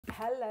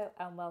Hello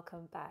and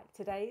welcome back.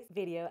 Today's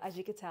video, as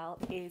you can tell,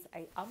 is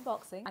a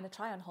unboxing and a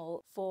try on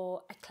haul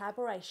for a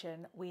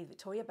collaboration with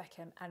Victoria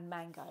Beckham and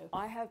Mango.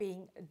 I have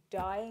been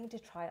dying to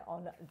try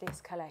on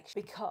this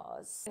collection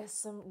because there's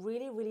some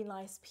really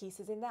nice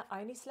pieces in there.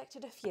 I only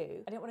selected a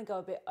few. I didn't want to go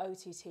a bit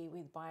OTT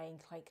with buying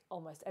like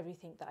almost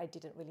everything that I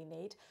didn't really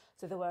need.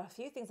 So there were a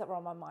few things that were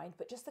on my mind,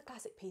 but just the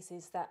classic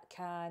pieces that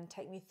can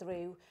take me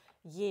through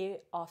year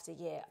after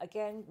year.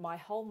 Again, my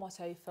whole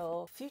motto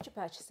for future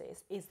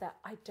purchases is that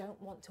I don't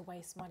want to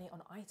waste money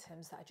on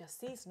items that are just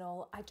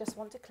seasonal. I just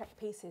want to collect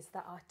pieces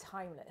that are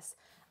timeless,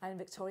 and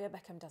Victoria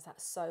Beckham does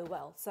that so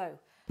well. So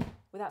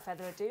without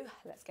further ado,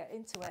 let's get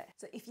into it.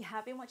 So if you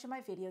have been watching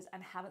my videos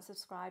and haven't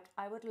subscribed,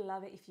 I would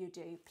love it if you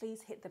do.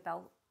 Please hit the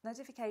bell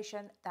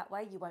notification, that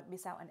way you won't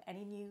miss out on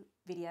any new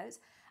videos.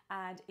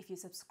 And if you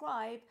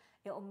subscribe,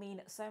 it'll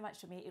mean so much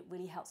to me. It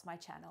really helps my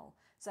channel.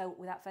 So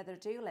without further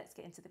ado, let's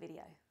get into the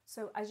video.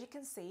 So as you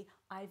can see,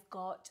 I've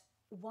got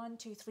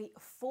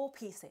 4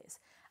 pieces.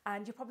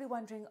 And you're probably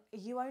wondering, are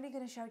you only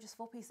going to show just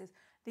 4 pieces?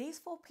 These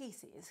 4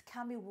 pieces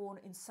can be worn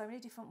in so many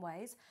different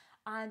ways,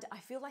 and I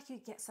feel like you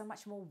get so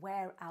much more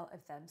wear out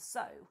of them.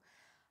 So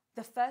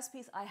the first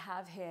piece I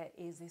have here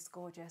is this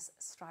gorgeous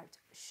striped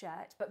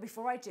shirt. But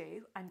before I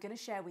do, I'm going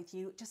to share with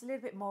you just a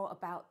little bit more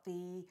about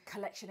the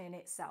collection in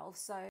itself.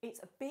 So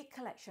it's a big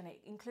collection. It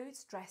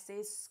includes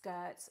dresses,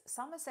 skirts,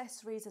 some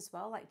accessories as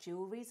well, like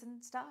jewelries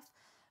and stuff.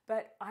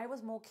 But I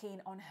was more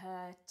keen on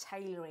her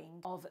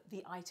tailoring of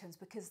the items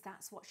because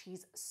that's what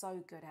she's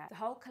so good at. The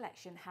whole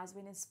collection has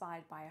been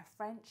inspired by a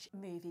French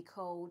movie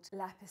called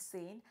La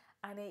Piscine,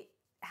 and it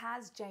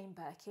has Jane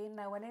Birkin.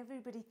 Now, when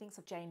everybody thinks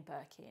of Jane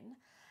Birkin,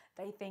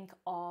 they think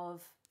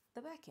of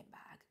the Birkin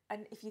bag.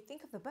 And if you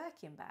think of the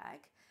Birkin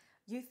bag,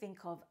 you think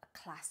of a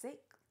classic,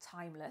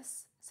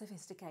 timeless,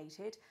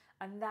 sophisticated,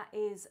 and that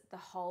is the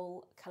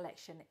whole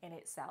collection in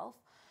itself.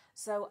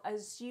 So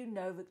as you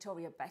know,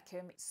 Victoria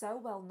Beckham is so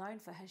well known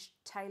for her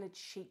tailored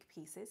chic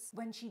pieces.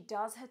 When she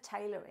does her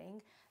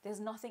tailoring,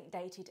 there's nothing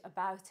dated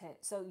about it.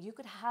 So you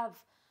could have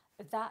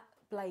that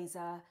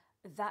blazer,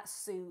 that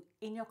suit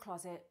in your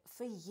closet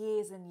for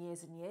years and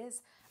years and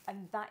years.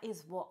 And that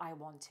is what I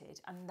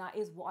wanted. And that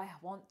is what I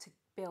want to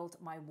build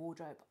my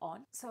wardrobe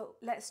on. So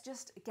let's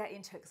just get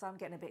into it because I'm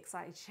getting a bit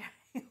excited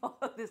sharing all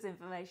of this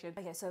information.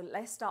 Okay, so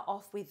let's start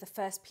off with the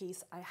first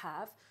piece I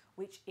have,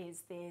 which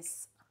is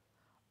this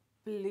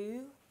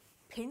blue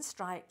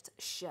pinstriped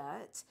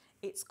shirt.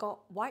 It's got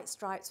white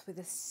stripes with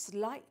a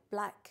slight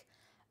black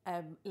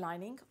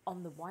lining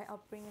on the white.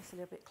 I'll bring this a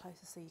little bit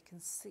closer so you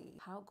can see.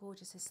 How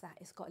gorgeous is that?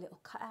 It's got a little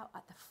cutout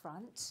at the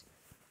front,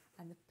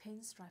 and the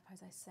pinstripe,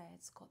 as I said,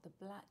 it's got the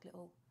black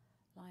little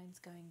lines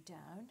going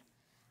down,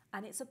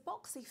 and it's a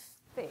boxy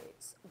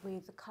fit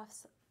with the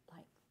cuffs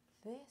like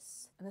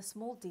this, and the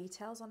small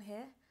details on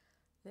here.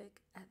 Look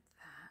at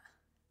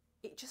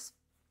that. It just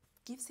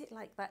gives it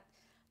like that,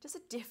 just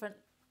a different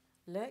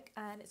look,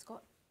 and it's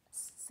got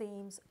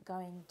seams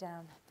going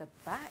down the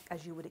back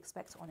as you would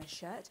expect on a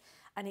shirt,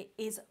 and it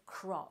is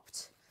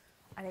cropped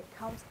and it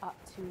comes up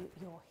to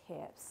your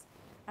hips,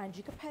 and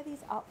you can pair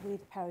these up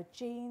with a pair of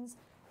jeans,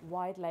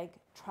 wide leg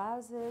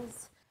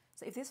trousers.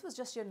 So if this was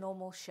just your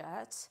normal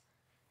shirt,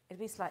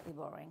 it'd be slightly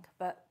boring,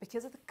 but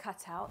because of the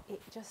cutout,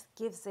 it just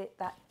gives it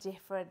that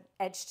different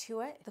edge to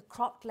it. The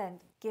cropped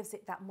length gives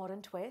it that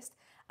modern twist,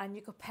 and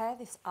you could pair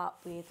this up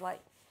with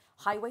like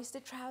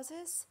high-waisted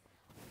trousers,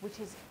 which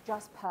is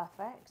just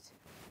perfect.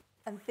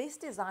 And this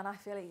design, I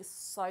feel, is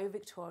so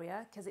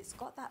Victoria because it's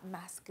got that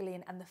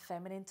masculine and the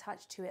feminine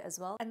touch to it as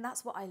well. And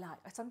that's what I like.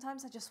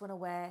 Sometimes I just want to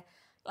wear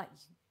like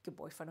your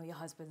boyfriend or your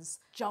husband's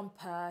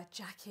jumper,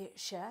 jacket,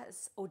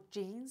 shirts or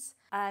jeans.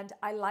 And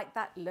I like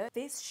that look.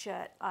 This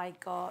shirt, I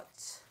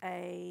got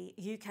a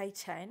UK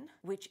 10,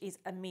 which is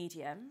a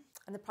medium.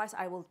 And the price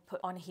I will put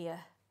on here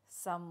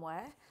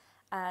somewhere.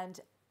 And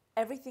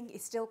everything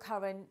is still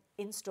current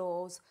in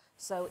stores.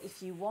 So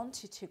if you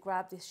wanted to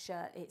grab this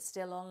shirt, it's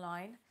still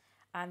online.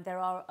 And there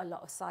are a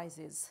lot of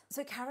sizes.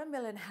 So Karen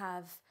Millen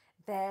have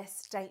their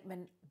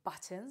statement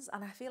buttons,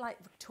 and I feel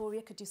like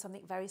Victoria could do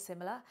something very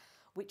similar,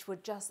 which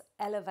would just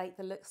elevate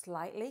the look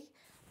slightly.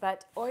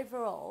 But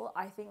overall,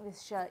 I think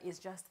this shirt is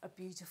just a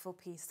beautiful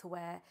piece to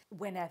wear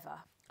whenever.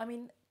 I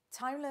mean,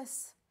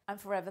 timeless and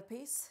forever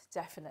piece,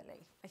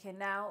 definitely. Okay,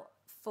 now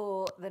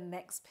for the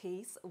next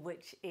piece,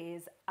 which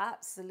is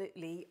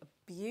absolutely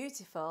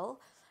beautiful.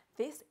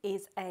 This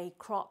is a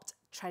cropped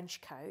trench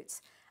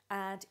coat,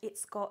 and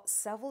it's got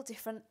several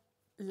different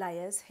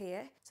layers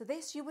here. So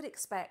this you would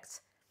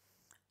expect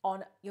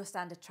on your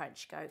standard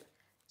trench coat,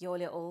 your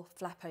little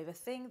flap over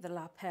thing, the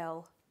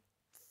lapel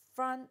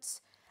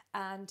front,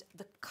 and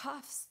the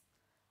cuffs,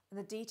 and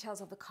the details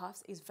of the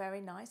cuffs is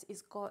very nice.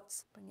 It's got,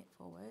 bring it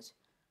forward,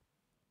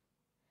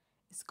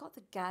 it's got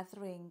the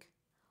gathering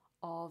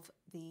of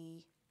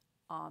the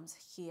arms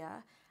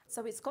here.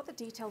 So it's got the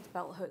detailed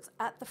belt hooks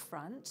at the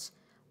front,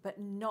 but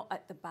not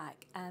at the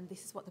back. And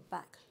this is what the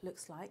back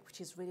looks like,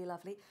 which is really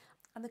lovely.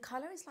 And the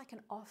colour is like an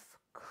off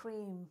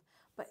cream,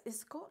 but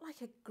it's got like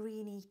a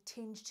greeny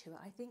tinge to it.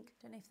 I think,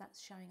 don't know if that's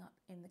showing up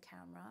in the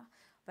camera,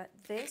 but but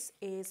this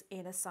is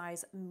in a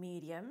size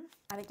medium.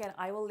 And again,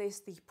 I will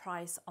list the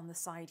price on the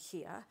side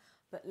here,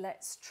 but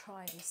let's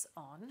try this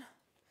on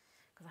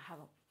because I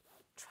haven't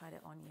tried it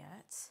on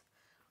yet.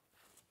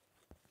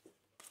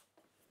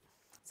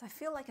 So I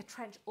feel like a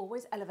trench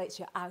always elevates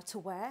your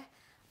outerwear,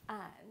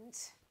 and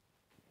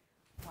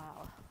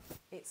wow,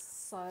 it's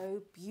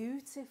so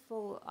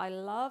beautiful. I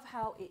love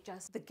how it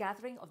just, the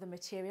gathering of the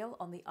material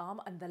on the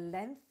arm and the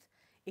length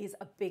is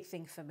a big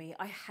thing for me.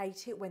 I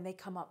hate it when they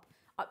come up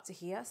to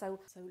here. So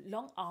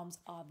long arms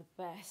are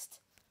the best.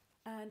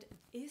 And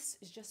this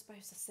is just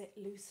supposed to sit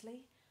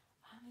loosely.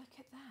 And look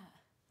at that.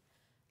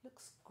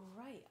 Looks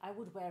great. I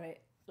would wear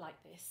it like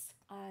this.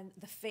 And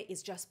the fit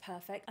is just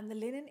perfect. And the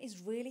linen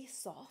is really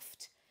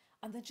soft.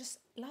 And I just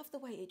love the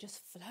way it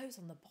just flows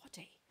on the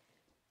body.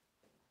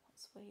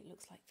 That's what it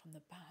looks like from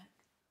the back.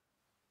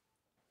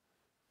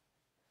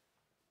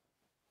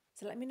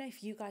 So let me know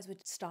if you guys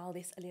would style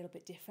this a little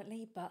bit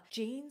differently, but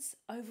jeans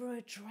over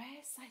a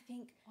dress, I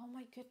think, oh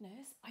my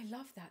goodness, I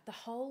love that. The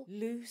whole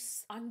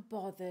loose,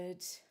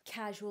 unbothered,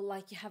 casual,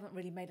 like you haven't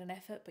really made an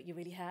effort, but you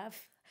really have.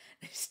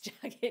 This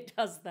jacket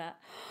does that.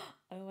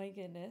 Oh my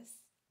goodness,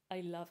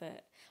 I love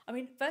it. I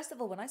mean, first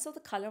of all, when I saw the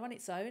color on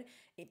its own,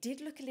 it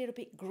did look a little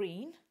bit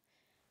green,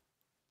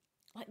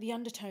 like the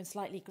undertone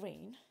slightly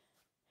green,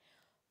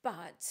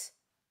 but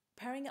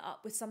pairing it up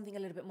with something a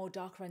little bit more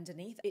darker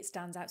underneath, it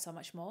stands out so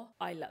much more.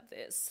 I love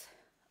this.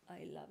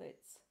 I love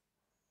it.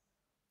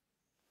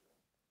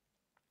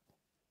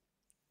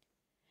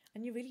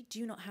 And you really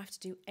do not have to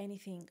do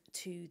anything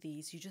to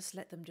these. You just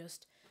let them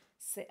just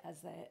sit as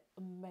they're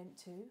meant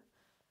to.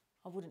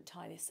 I wouldn't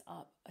tie this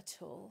up at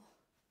all.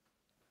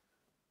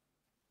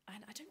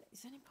 And I don't know,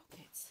 is there any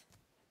pockets?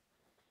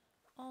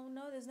 Oh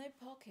no, there's no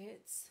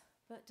pockets.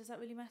 But does that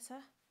really matter?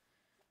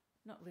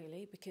 Not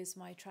really, because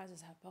my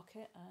trousers have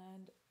pocket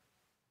and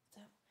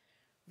don't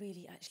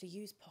really actually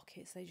use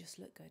pockets. They just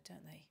look good,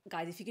 don't they?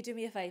 Guys, if you could do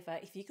me a favor,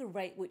 if you could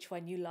rate which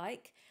one you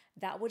like,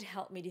 that would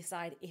help me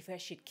decide if I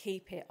should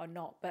keep it or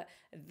not. But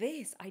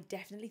this, I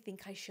definitely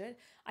think I should.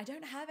 I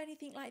don't have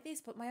anything like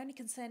this, but my only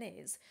concern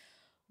is,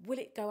 will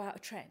it go out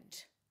of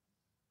trend?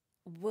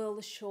 Will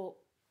the short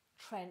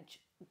trench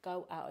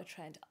go out of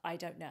trend? I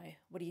don't know.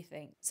 What do you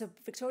think? So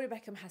Victoria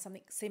Beckham has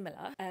something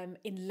similar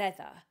in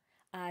leather,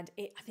 and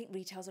it I think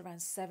retails around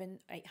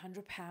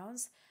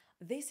 £700-800.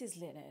 This is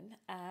linen,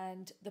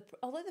 and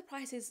although the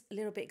price is a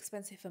little bit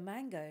expensive for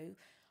Mango,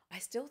 I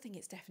still think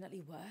it's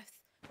definitely worth.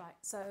 Right,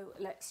 so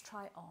let's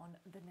try on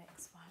the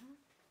next one.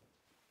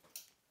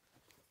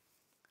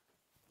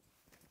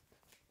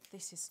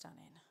 This is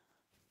stunning.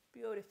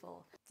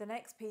 Beautiful. The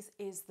next piece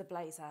is the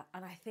blazer,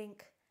 and I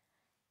think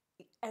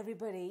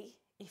everybody,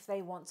 if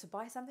they want to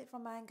buy something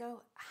from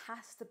Mango,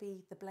 has to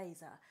be the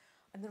blazer.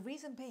 And the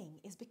reason being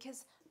is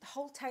because the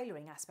whole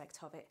tailoring aspect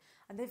of it,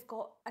 and they've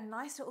got a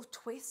nice little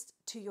twist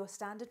to your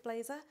standard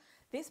blazer.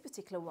 This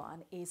particular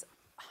one is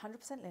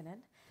 100%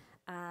 linen,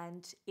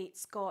 and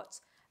it's got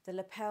the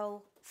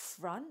lapel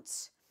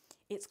front.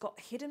 It's got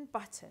a hidden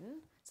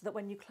button so that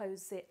when you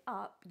close it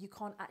up, you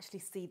can't actually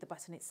see the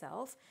button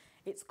itself.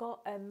 It's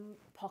got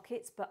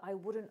pockets, but I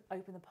wouldn't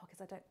open the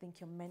pockets. I don't think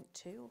you're meant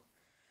to.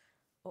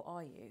 Or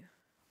are you?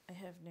 I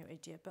have no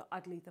idea, but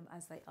I'd leave them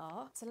as they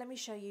are. So let me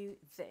show you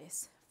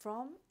this.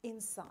 From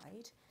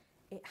inside,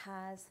 it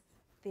has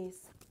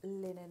this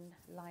linen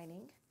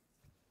lining,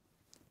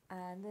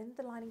 and then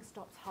the lining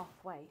stops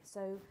halfway.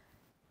 So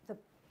the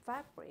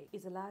fabric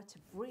is allowed to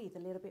breathe a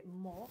little bit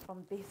more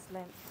from this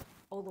length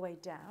all the way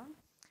down.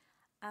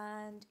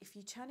 And if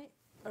you turn it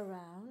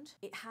around,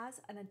 it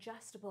has an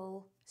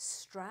adjustable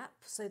strap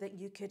so that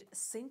you could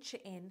cinch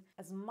it in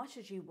as much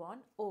as you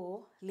want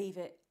or leave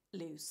it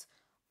loose.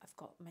 I've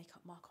got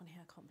makeup mark on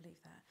here, I can't believe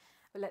that.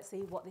 But let's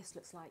see what this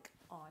looks like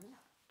on.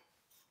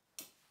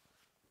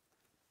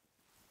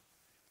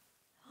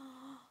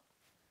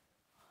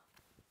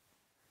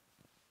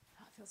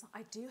 That feels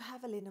like, I do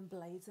have a linen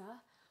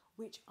blazer,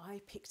 which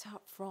I picked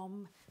up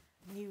from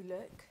New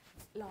Look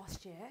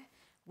last year,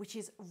 which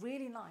is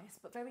really nice,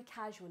 but very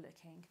casual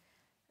looking.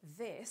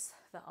 This,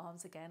 the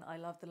arms again, I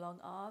love the long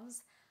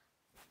arms.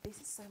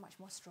 This is so much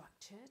more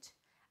structured.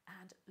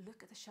 And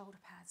look at the shoulder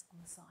pads on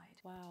the side.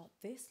 Wow,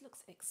 this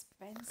looks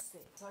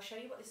expensive. So I'll show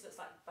you what this looks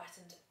like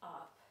buttoned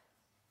up.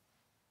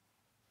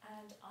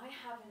 And I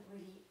haven't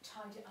really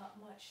tied it up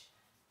much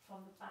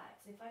from the back.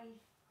 So if I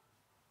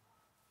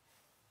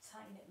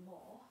tighten it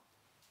more,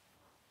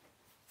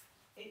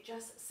 it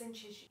just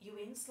cinches you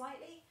in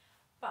slightly,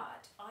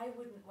 but I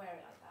wouldn't wear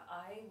it like that.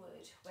 I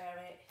would wear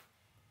it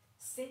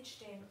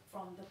cinched in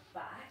from the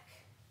back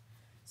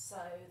so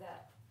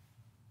that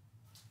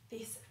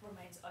this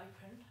remains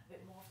open a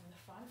bit more from the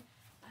front.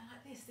 And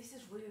like this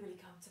is really, really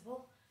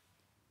comfortable.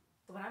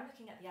 So when I'm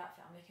looking at the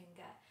outfit, I'm looking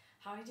at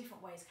how many different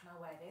ways can I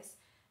wear this.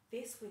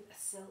 This with a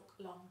silk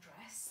long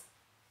dress,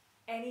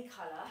 any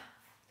colour.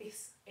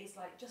 This is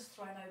like just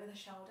thrown over the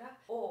shoulder.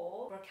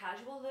 Or for a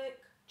casual look,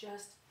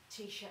 just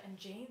t-shirt and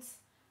jeans.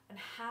 And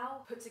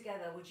how put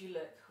together would you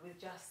look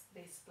with just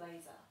this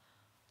blazer?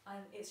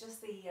 And it's just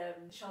the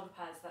shoulder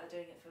pads that are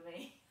doing it for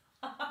me.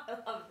 I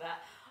love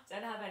that.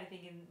 Don't have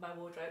anything in my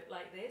wardrobe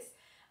like this,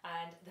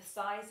 and the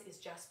size is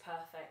just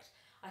perfect.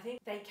 I think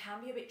they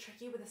can be a bit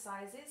tricky with the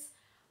sizes,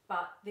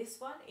 but this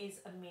one is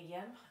a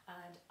medium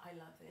and I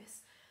love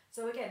this.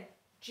 So again,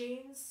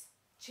 jeans,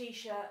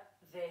 t-shirt,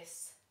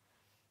 this,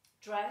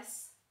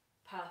 dress,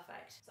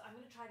 perfect. So I'm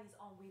going to try these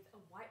on with a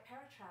white pair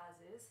of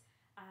trousers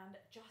and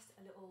just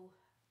a little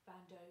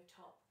bandeau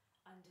top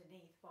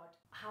underneath. But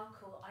how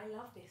cool. I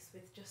love this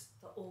with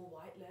just the all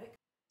white look.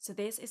 So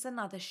this is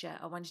another shirt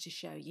I wanted to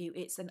show you.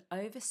 It's an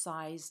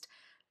oversized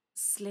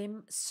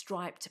slim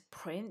striped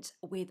print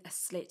with a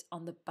slit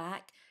on the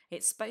back.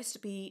 It's supposed to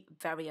be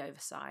very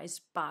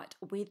oversized, but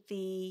with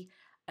the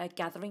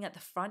gathering at the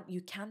front,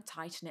 you can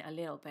tighten it a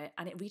little bit,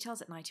 and it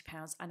retails at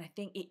 £90, and I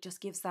think it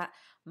just gives that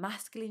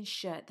masculine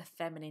shirt the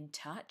feminine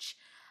touch.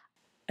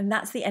 And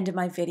that's the end of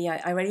my video.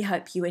 I really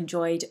hope you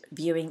enjoyed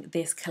viewing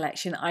this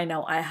collection. I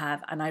know I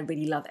have, and I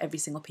really love every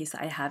single piece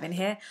that I have in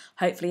here.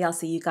 Hopefully I'll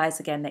see you guys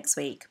again next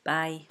week.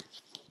 Bye.